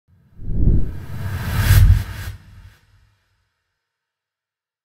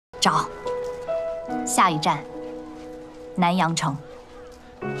下一站，南阳城。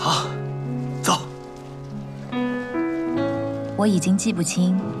好，走。我已经记不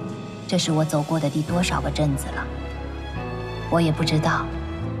清，这是我走过的第多少个镇子了。我也不知道，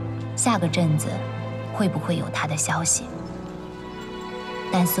下个镇子会不会有他的消息。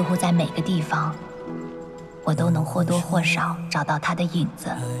但似乎在每个地方，我都能或多或少找到他的影子。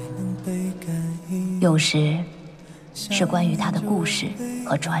有时是关于他的故事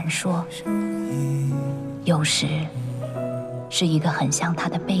和传说，有时是一个很像他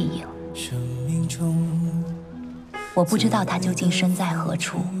的背影。我不知道他究竟身在何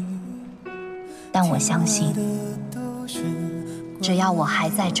处，但我相信，只要我还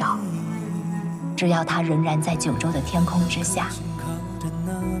在找，只要他仍然在九州的天空之下，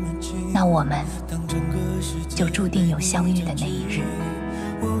那我们就注定有相遇的那一日。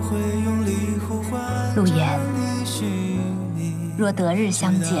陆言，若得日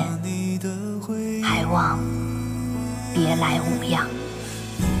相见，还望别来无恙。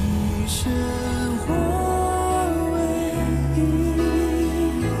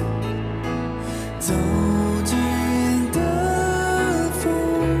走进的风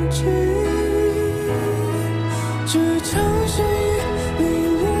景，这场是凛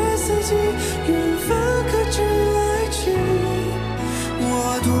冽四季，缘分可知爱情，我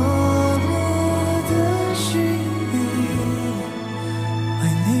多么的幸运，为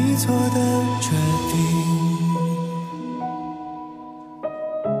你做的决定。